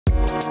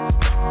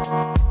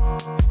Hello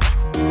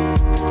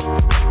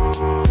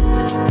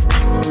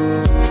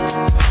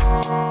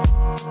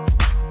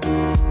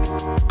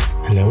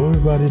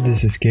everybody,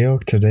 this is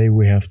Georg. Today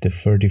we have the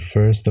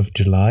 31st of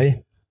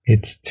July.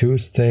 It's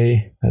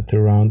Tuesday at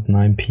around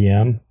 9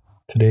 p.m.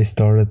 Today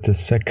started the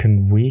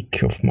second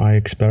week of my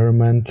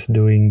experiment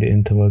doing the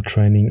interval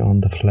training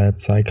on the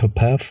flat cycle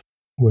path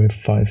with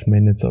 5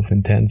 minutes of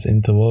intense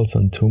intervals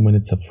and 2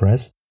 minutes of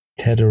rest.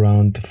 It had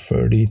around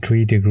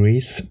 33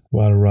 degrees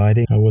while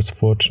riding. I was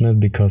fortunate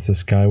because the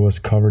sky was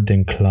covered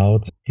in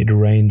clouds. It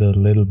rained a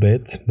little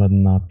bit, but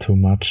not too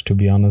much, to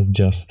be honest,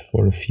 just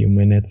for a few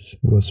minutes.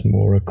 It was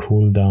more a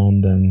cool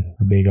down than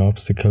a big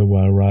obstacle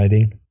while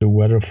riding. The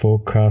weather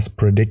forecast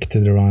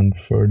predicted around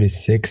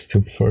 36 to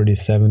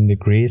 37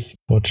 degrees.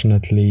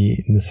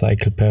 Fortunately, the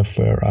cycle path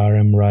where I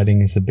am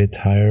riding is a bit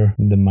higher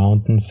in the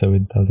mountains, so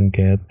it doesn't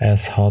get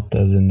as hot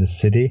as in the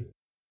city.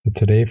 So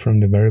today,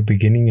 from the very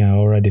beginning, I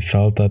already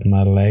felt that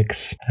my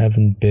legs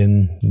haven't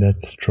been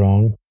that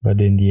strong, but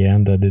in the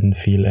end I didn't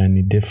feel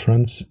any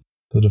difference.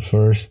 So the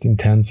first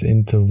intense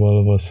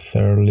interval was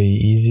fairly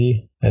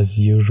easy, as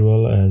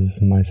usual,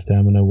 as my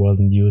stamina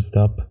wasn't used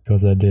up,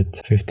 because I did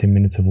 15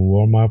 minutes of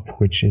warm-up,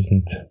 which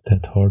isn't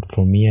that hard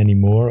for me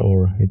anymore,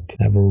 or it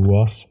never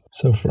was.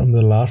 So from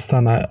the last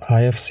time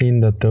I have seen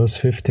that those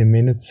 15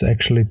 minutes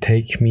actually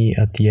take me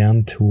at the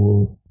end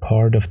to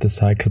part of the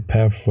cycle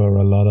path where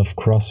a lot of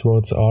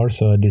crossroads are,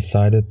 so I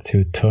decided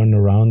to turn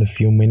around a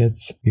few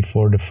minutes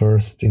before the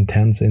first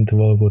intense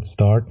interval would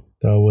start.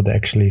 So I would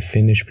actually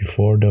finish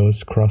before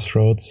those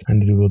crossroads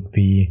and it would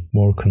be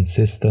more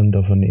consistent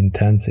of an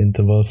intense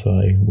interval, so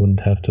I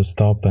wouldn't have to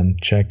stop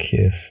and check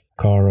if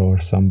a car or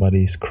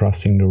somebody is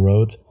crossing the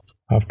road.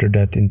 After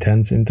that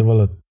intense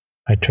interval,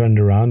 I turned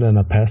around and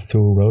I passed to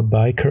a road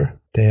biker.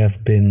 They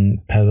have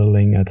been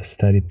pedaling at a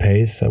steady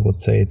pace. I would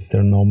say it's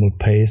their normal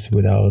pace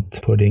without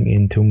putting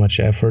in too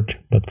much effort.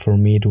 But for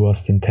me it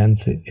was the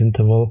intense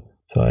interval.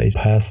 So I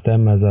passed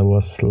them as I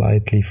was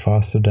slightly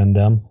faster than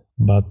them.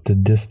 But the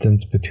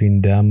distance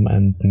between them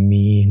and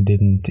me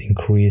didn't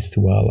increase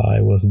while I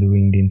was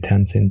doing the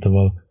intense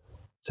interval.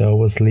 So I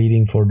was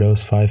leading for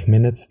those 5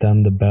 minutes.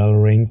 Then the bell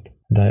rang.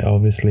 And I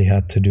obviously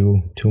had to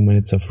do 2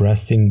 minutes of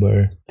resting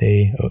where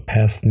they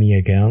passed me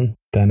again.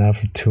 Then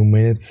after 2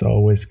 minutes,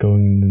 always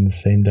going in the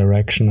same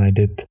direction, I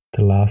did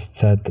the last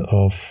set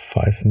of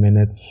 5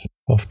 minutes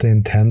of the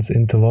intense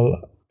interval.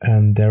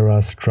 And there I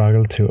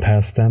struggled to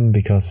pass them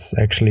because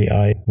actually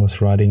I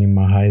was riding in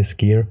my highest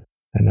gear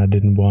and I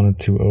didn't want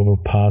to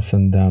overpass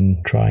and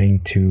then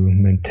trying to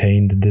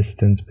maintain the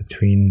distance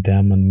between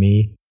them and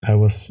me. I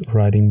was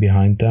riding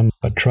behind them.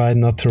 I tried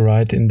not to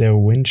ride in their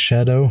wind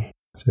shadow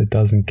so it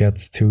doesn't get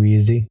too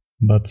easy.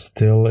 But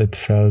still it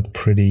felt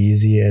pretty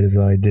easy as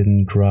I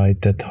didn't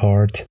ride that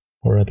hard,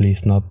 or at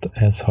least not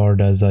as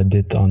hard as I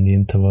did on the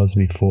intervals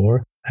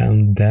before.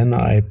 And then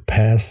I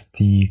passed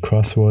the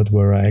crossroad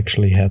where I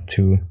actually had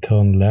to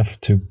turn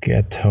left to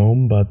get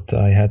home, but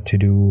I had to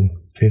do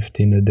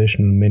 15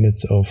 additional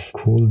minutes of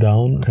cool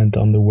down, and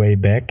on the way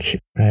back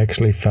I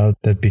actually felt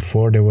that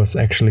before there was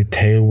actually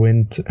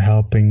tailwind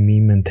helping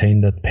me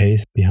maintain that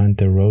pace behind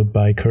the road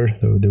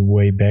biker, so the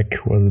way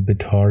back was a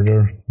bit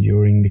harder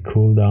during the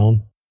cool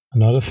down.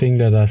 Another thing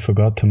that I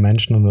forgot to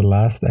mention on the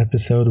last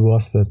episode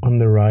was that on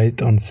the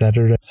ride on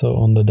Saturday, so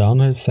on the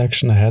downhill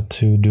section, I had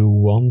to do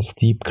one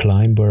steep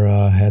climb where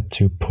I had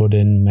to put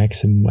in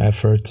maximum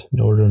effort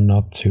in order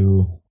not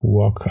to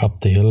walk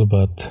up the hill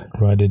but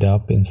ride it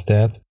up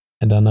instead.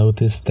 And I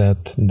noticed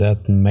that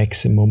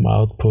maximum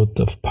output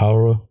of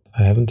power,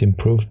 I haven't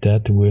improved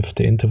that with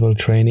the interval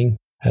training,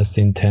 as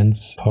the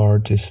intense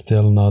part is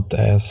still not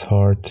as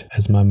hard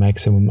as my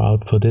maximum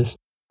output is.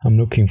 I'm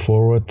looking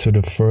forward to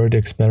the third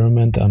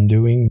experiment I'm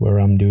doing, where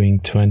I'm doing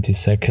 20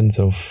 seconds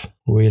of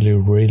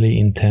really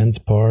intense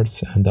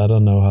parts, and I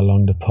don't know how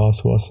long the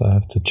pause was, I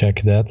have to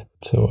check that.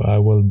 So I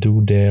will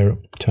do there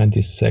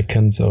 20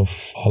 seconds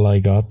of all I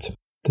got,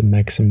 the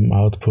maximum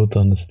output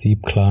on a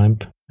steep climb,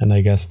 and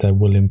I guess that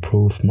will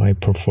improve my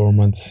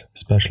performance,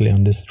 especially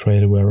on this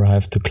trail where I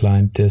have to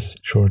climb this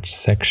short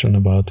section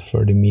about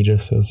 30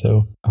 meters or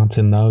so.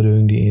 Until now,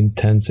 doing the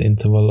intense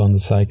interval on the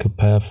cycle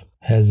path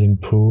has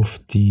improved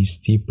the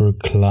steeper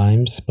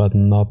climbs, but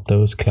not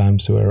those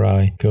climbs where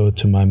I go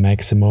to my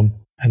maximum.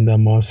 And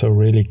I'm also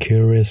really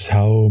curious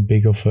how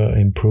big of an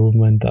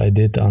improvement I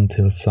did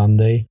until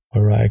Sunday,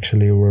 where I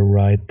actually will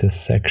ride the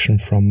section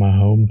from my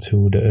home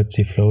to the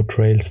Ötzi Flow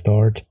Trail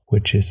start,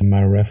 which is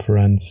my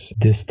reference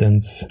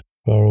distance,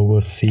 where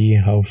we'll see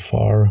how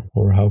far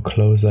or how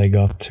close I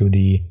got to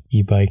the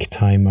e-bike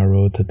time I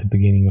rode at the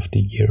beginning of the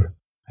year.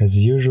 As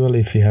usual,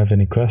 if you have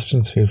any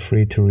questions, feel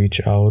free to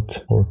reach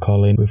out or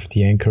call in with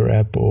the Anchor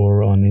app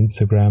or on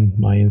Instagram.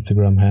 My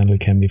Instagram handle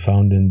can be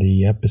found in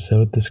the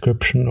episode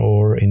description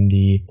or in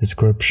the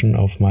description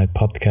of my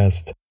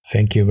podcast.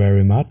 Thank you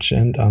very much,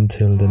 and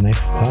until the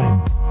next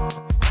time.